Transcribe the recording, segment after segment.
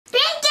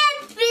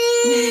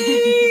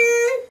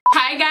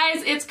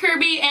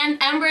Kirby and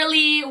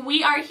Emberly.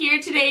 We are here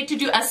today to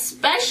do a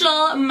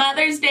special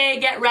Mother's Day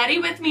Get Ready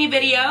With Me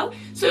video.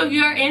 So if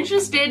you are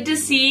interested to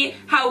see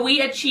how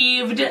we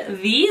achieved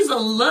these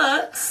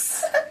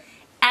looks,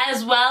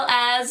 as well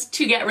as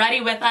to get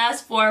ready with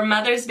us for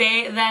Mother's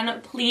Day,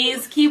 then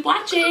please keep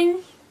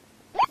watching.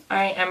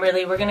 Alright,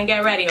 Emberly, we're gonna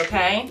get ready,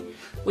 okay?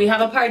 We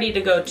have a party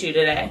to go to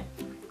today.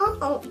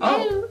 Oh.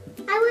 I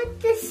want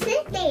to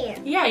sit there.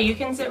 Yeah, you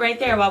can sit right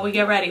there while we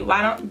get ready.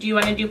 Do you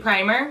want to do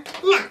primer?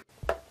 No.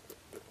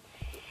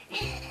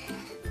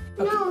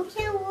 No,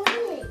 can't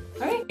wait.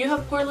 Alright, you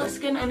have poreless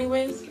skin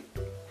anyways.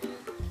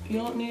 You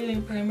don't need any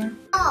primer.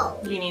 Oh.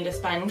 Do you need a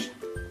sponge?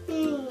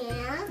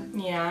 Yeah.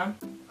 Yeah.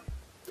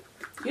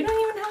 You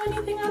don't even have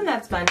anything on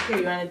that sponge. Here,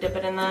 you want to dip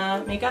it in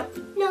the makeup?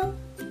 No.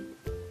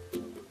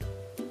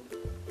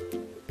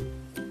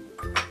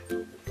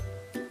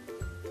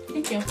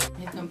 Thank you.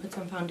 He's gonna put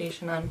some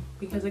foundation on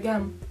because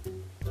again.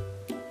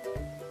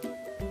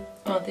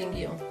 Oh, thank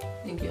you.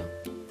 Thank you.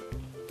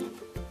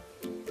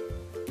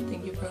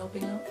 Thank you for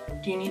helping out.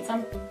 Do you need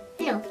some?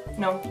 No.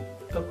 No,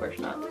 of course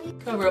not.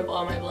 Cover up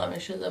all my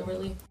blemishes,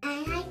 Emberly.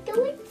 I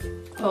do it.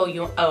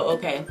 Oh,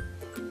 okay.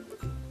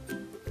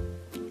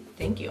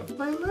 Thank you.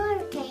 One more,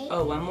 okay?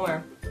 Oh, one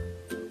more.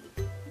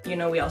 You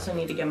know, we also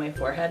need to get my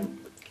forehead.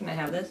 Can I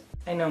have this?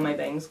 I know my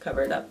bang's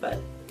covered up, but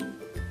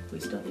we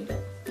still need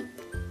it.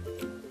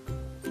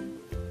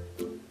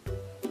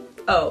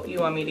 Oh, you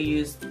want me to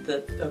use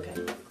the, okay.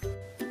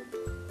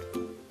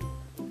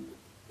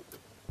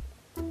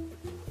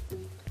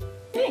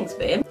 Thanks,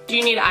 babe. Do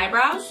you need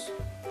eyebrows?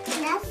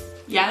 Yes.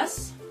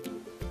 Yes?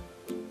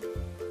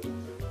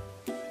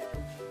 Do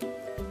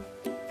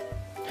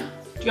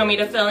you want me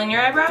to fill in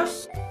your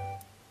eyebrows?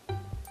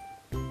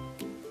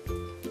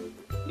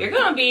 You're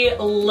gonna be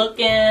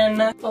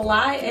looking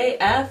fly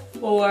AF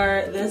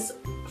for this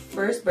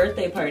first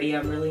birthday party,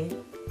 Emberly.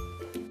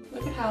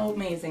 Look at how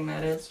amazing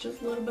that is.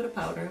 Just a little bit of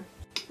powder.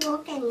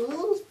 Look at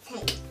me,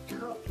 take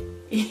toe.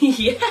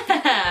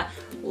 Yeah!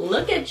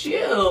 Look at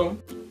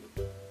you!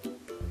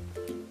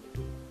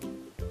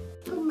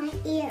 Oh, my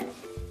ear.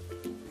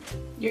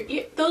 Your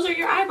ear, those are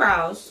your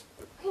eyebrows.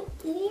 My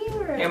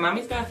ear. Here,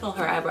 Mommy's gotta fill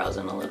her eyebrows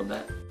in a little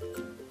bit.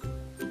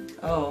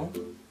 Oh.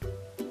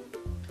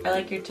 I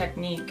like your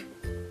technique.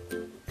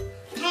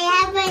 Can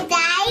I have my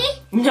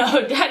daddy?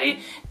 No,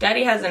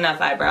 Daddy has enough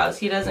eyebrows.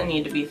 He doesn't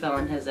need to be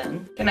filling his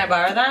in. Can I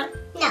borrow that?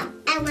 No,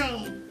 I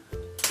want it.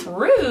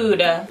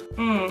 Rude!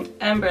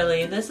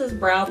 Emberly, this is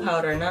brow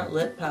powder, not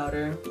lip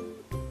powder.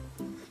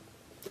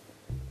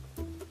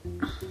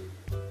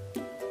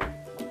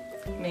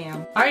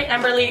 Ma'am. Alright,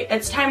 Emberly,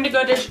 it's time to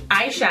go to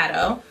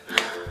eyeshadow.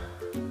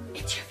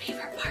 It's your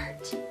favorite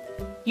part.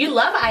 You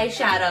love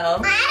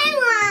eyeshadow.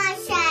 I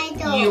want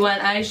shadow. You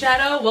want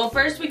eyeshadow? Well,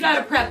 first we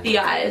gotta prep the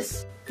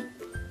eyes.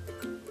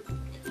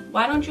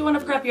 Why don't you want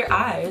to prep your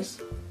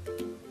eyes?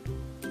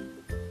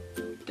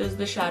 Does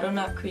the shadow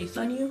not crease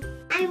on you?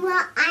 I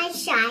want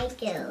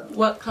eyeshadow.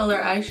 What color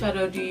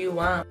eyeshadow do you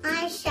want?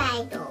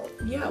 Eyeshadow.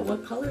 Yeah,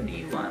 what color do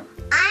you want?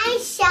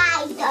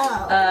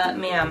 Eyeshadow.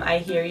 Ma'am, I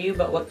hear you,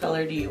 but what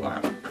color do you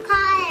want?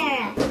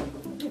 Color.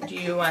 Do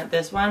you want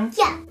this one?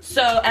 Yeah.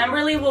 So,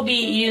 Emberly will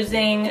be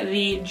using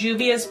the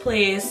Juvia's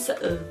Place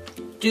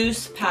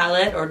Deuce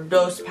palette, or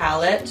Dose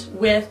palette,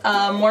 with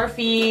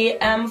Morphe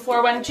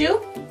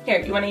M412. Here,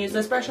 you want to use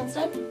this brush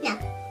instead? No.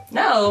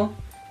 No?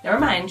 Never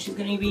mind, she's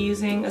going to be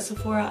using a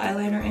Sephora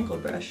eyeliner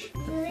angled brush.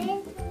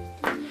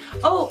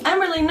 Oh,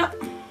 Emberly, no.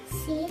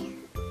 See?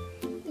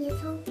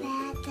 It's all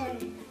better.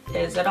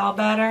 Is it all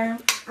better?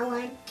 I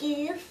want to do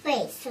your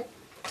face.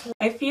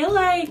 I feel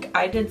like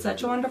I did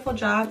such a wonderful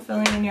job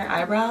filling in your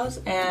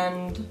eyebrows,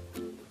 and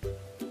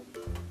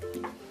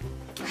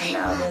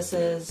now this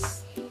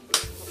is...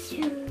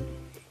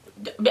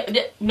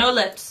 No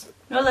lips.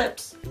 No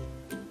lips.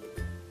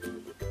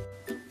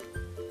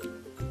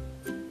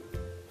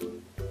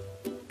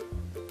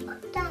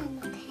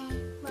 Done, okay,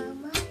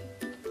 Mama?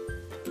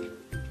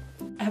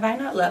 Have I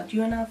not loved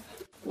you enough?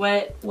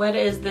 What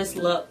is this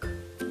look?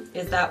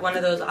 Is that one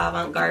of those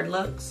avant-garde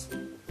looks?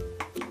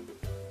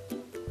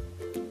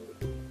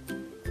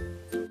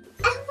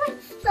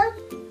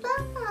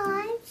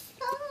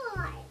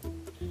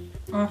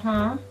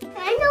 Uh-huh.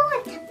 I know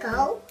where to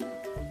go.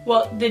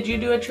 Well, did you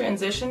do a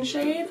transition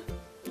shade?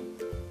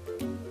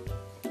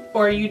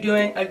 Or are you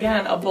doing,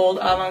 again, a bold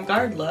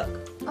avant-garde look?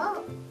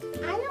 Oh,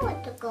 I know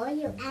where to go.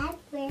 You add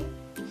where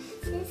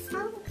this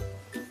song.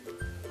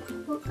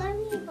 Look at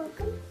me,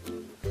 look at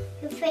me.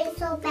 Your face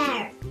is all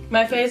better.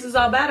 My face is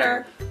all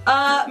better.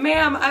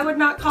 Ma'am, I would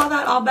not call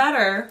that all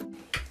better.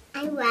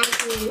 I want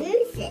to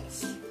use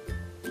this.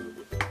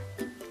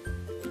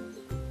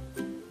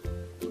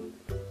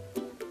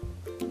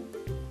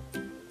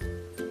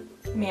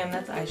 Ma'am,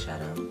 that's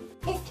eyeshadow.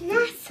 It's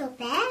not so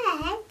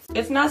bad.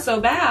 It's not so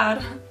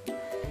bad.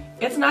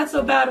 It's not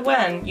so bad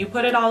when? You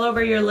put it all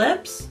over your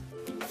lips?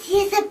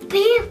 She's a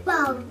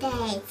people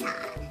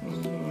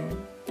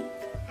daytime.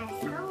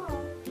 That's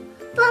all.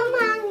 But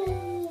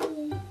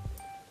Mommy.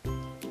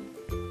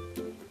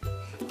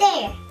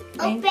 There.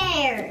 A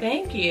bear.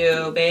 Thank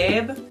you,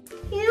 babe.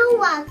 You're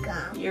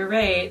welcome. You're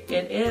right,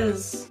 it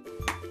is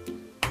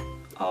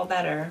all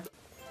better.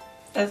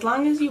 As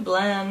long as you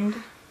blend.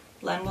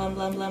 Blend, blend,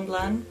 blend, blend,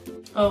 blend.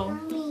 Oh.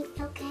 Mommy, it's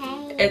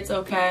okay. It's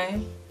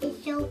okay.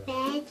 It's so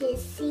bad to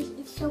see.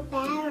 It's so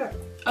bad.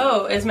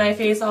 Oh, is my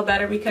face all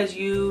better because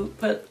you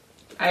put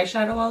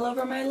eyeshadow all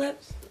over my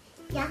lips?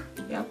 Yeah.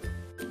 Yep.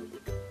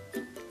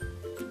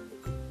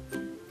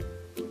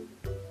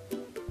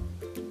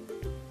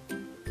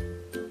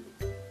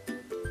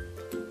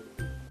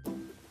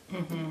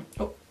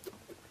 Oh.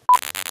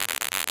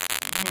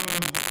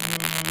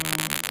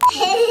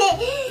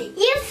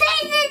 Your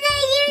face is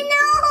in your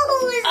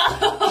nose.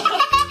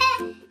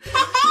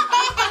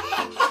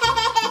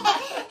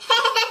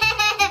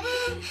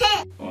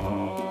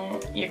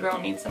 Your girl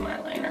needs some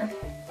eyeliner.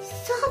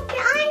 Stop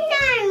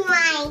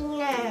eyeliner.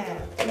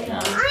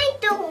 Yeah. I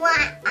don't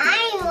want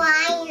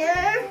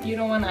eyeliner. You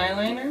don't want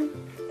eyeliner?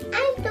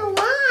 I don't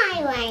want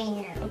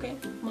eyeliner. Okay,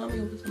 Mommy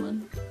will put some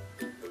on.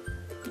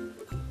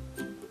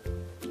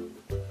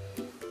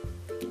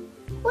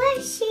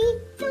 What's she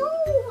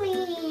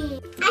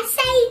doing? I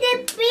say the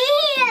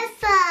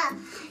beautiful.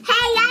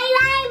 Hey, I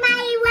like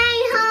my way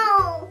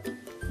home.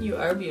 You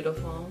are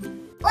beautiful.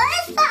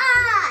 What's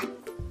that?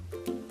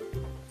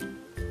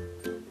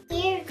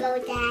 Here you go,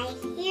 Daddy.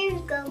 Here you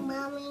go,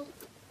 Mommy.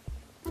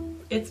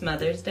 It's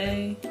Mother's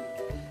Day.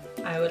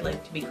 I would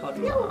like to be called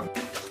Mom.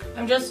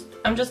 I'm just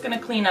gonna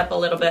clean up a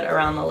little bit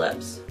around the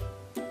lips.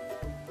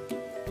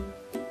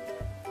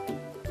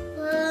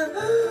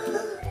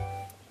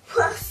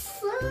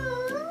 What's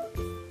up?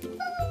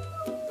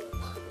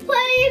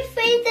 Put your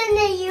face in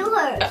the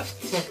yours.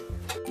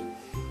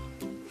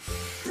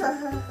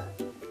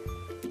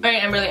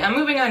 Alright, Emberly, I'm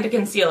moving on to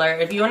concealer.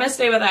 If you want to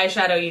stay with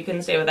eyeshadow, you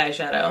can stay with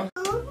eyeshadow.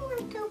 I want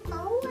to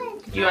go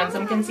with Do you want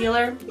some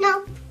concealer?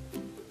 No.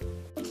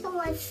 I don't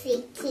want to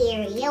see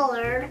Kirby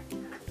or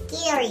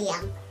Kirby.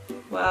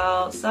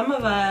 Well, some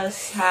of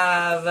us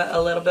have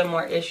a little bit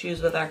more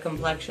issues with our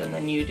complexion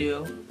than you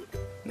do,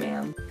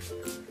 ma'am.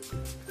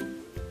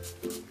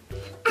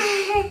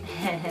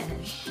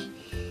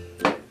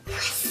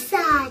 What's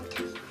that?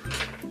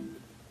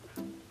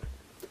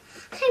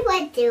 I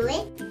want to do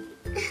it.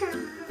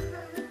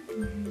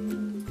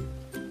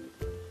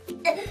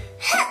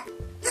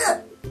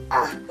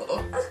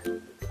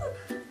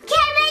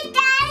 Can my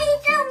daddy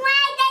do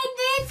why they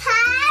this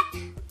hot?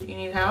 You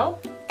need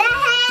help? The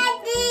head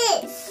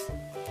is.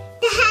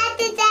 The head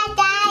is that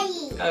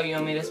daddy. Oh, you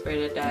want me to spray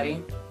it at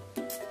Daddy?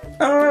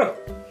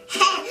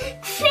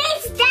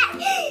 Fix that.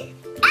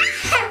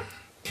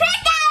 Fix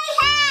daddy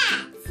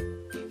hat.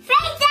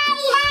 Fix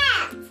daddy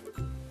hat.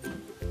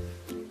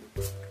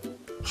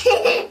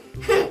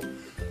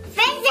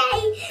 Fix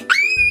daddy.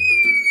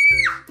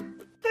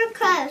 We're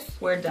close.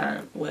 We're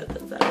done with the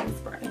setting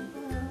spray.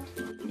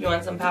 You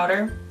want some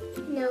powder?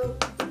 No.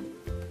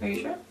 Are you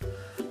sure?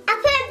 I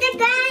put the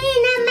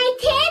garland on my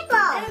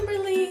table.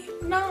 Emberly,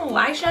 no.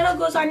 Eyeshadow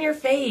goes on your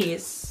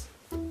face.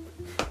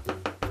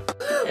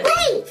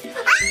 Wait!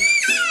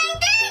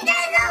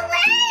 There's a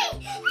way!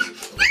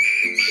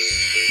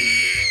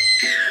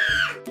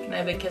 Can I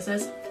have big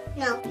kisses?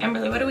 No.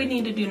 Emberly, what do we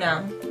need to do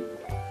now?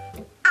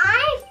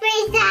 I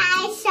think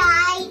I saw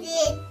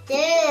it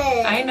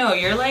too. I know,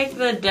 you're like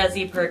the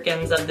Desi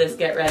Perkins of this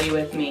Get Ready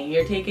With Me.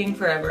 You're taking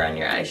forever on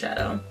your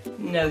eyeshadow.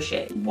 No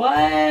shade.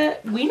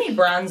 What? We need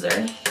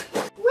bronzer.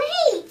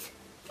 Wait!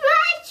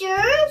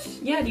 Rogers?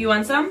 Yeah, do you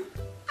want some?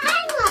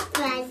 I want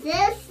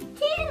presents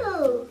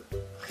too.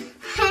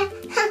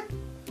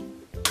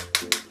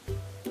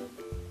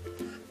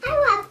 I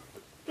want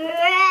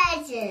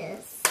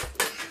presents.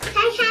 Can I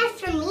have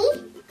for me?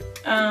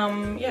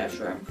 Yeah,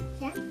 sure.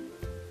 Yeah.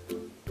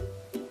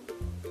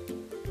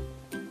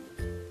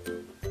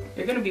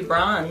 You're gonna be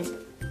bronzed.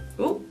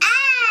 Ooh.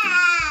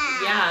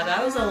 Ah! Yeah,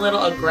 that was a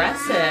little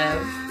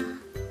aggressive.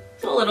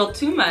 It's a little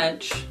too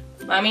much.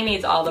 Mommy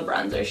needs all the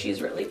bronzer.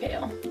 She's really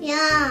pale.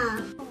 Yeah.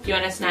 Do you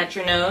want to snatch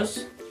your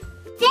nose?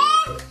 This.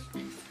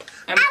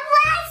 I'm- I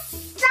want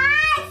star.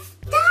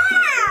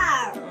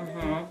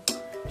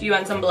 Do you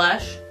want some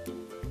blush?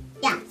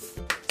 Yes.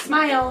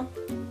 Smile.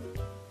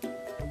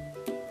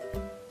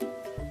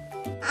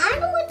 I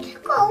want to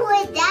go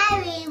with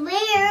Daddy.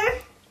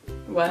 Where?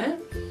 What?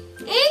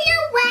 In the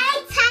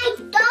white tie,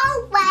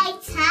 don't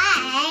white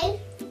tie.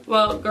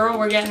 Well, girl,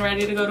 we're getting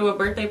ready to go to a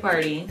birthday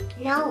party.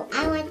 No,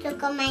 I want to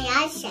go my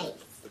eyesight.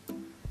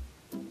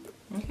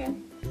 Okay.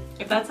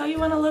 If that's how you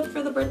want to look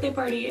for the birthday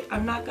party,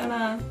 I'm not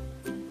gonna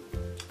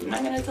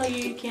tell you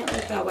you can't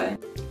look that way.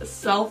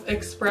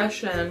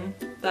 Self-expression.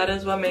 That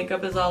is what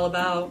makeup is all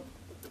about.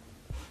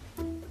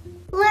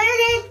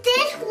 Where is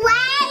this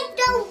white?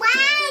 The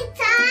white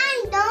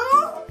tie,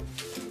 no?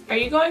 Are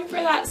you going for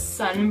that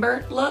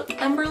sunburnt look,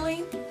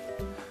 Emberly?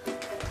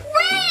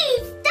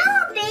 Wait,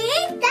 stop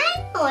it.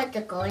 I don't want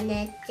to go in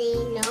that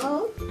thing,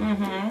 no?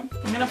 I'm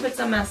gonna put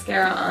some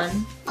mascara on.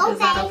 Is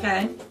that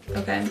okay?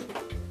 Okay.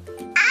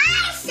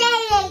 I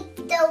say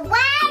the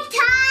white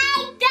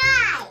tie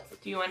dies.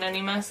 Do you want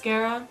any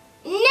mascara?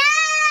 No!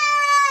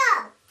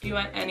 Do you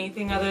want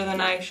anything other than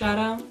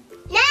eyeshadow?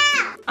 No!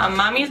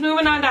 Mommy's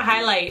moving on to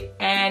highlight,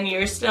 and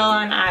you're still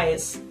on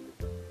eyes.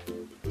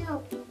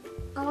 No,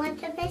 I want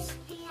the best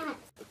hat.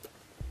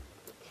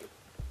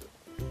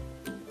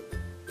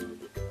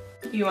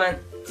 You want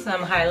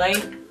some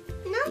highlight?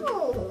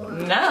 No.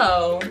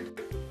 No.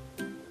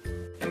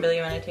 Emberly,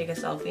 you want to take a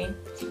selfie?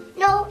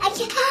 No, I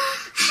can't.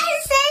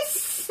 How's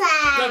this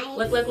side?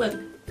 Look, look, look, look.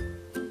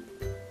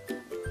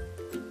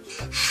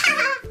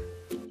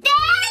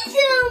 Thank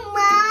you,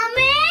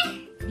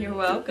 Mommy. You're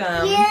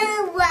welcome.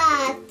 You're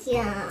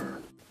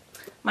welcome.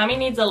 Mommy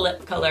needs a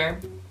lip color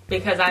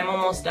because I'm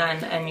almost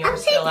done and you're I'm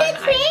still on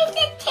taking eyes.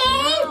 the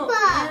table. No,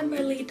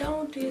 Emberly,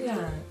 don't do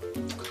that.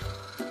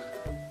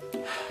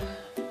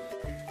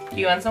 Do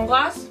you want some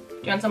gloss? Do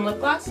you want some lip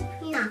gloss?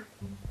 No.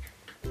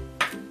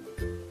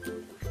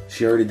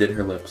 She already did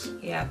her lips.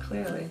 Yeah,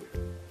 clearly.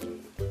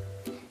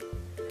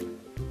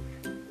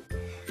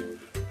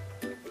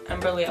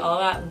 Emberly, all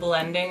that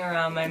blending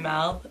around my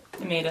mouth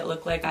made it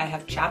look like I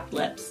have chapped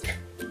lips.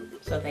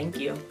 So thank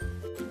you.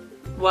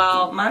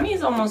 Well,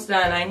 Mommy's almost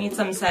done. I need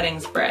some setting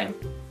spray.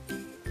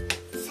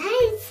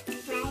 Setting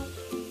spray.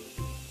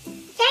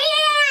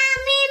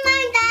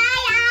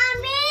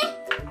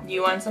 Mommy.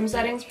 You want some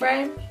setting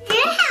spray?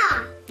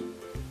 Yeah.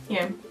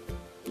 Here.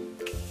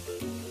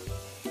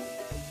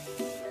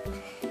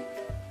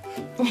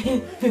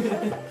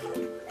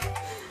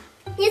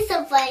 You're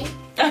so funny.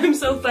 I'm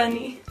so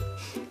funny.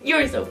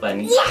 You're so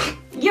funny. Yeah.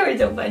 You're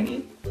so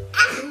funny.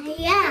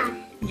 Yeah.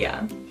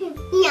 Yeah.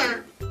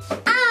 Yeah.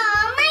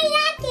 Oh, my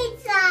neck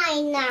is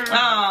dry now.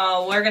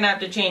 Oh, we're gonna have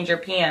to change your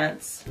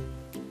pants.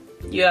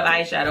 You have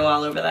eyeshadow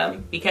all over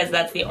them because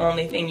that's the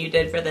only thing you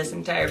did for this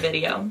entire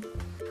video.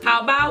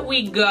 How about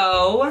we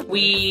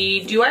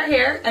do our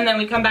hair, and then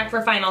we come back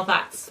for final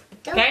thoughts,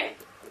 okay?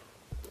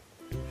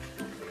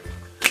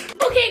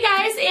 Okay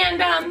guys,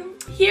 and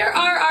here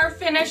are our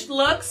finished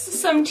looks.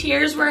 Some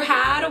tears were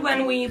had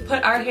when we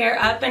put our hair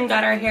up and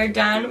got our hair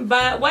done,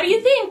 but what do you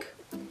think?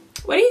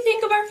 What do you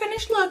think of our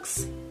finished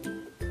looks?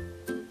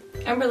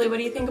 Emberly, what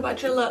do you think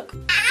about your look?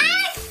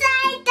 I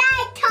said the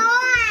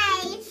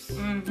toys.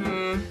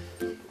 Mm-hmm.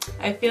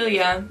 I feel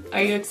ya.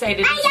 Are you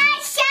excited? I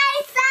said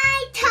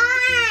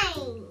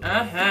toys.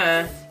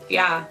 Uh-huh.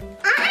 Yeah.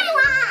 I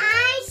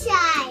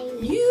want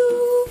eyeshadow.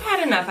 You've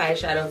had enough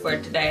eyeshadow for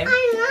today.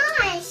 I want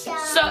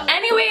eyeshadow. So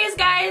anyways,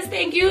 guys,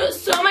 thank you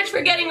so much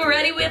for getting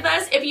ready with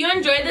us. If you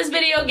enjoyed this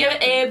video, give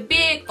it a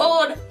big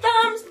old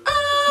thumbs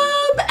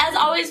up. As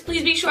always,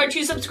 please be sure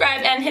to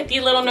subscribe and hit the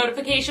little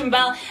notification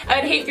bell. I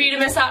would hate for you to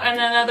miss out on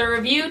another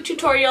review,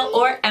 tutorial,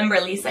 or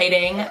Emberly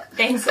sighting.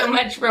 Thanks so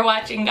much for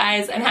watching,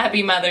 guys, and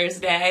happy Mother's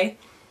Day.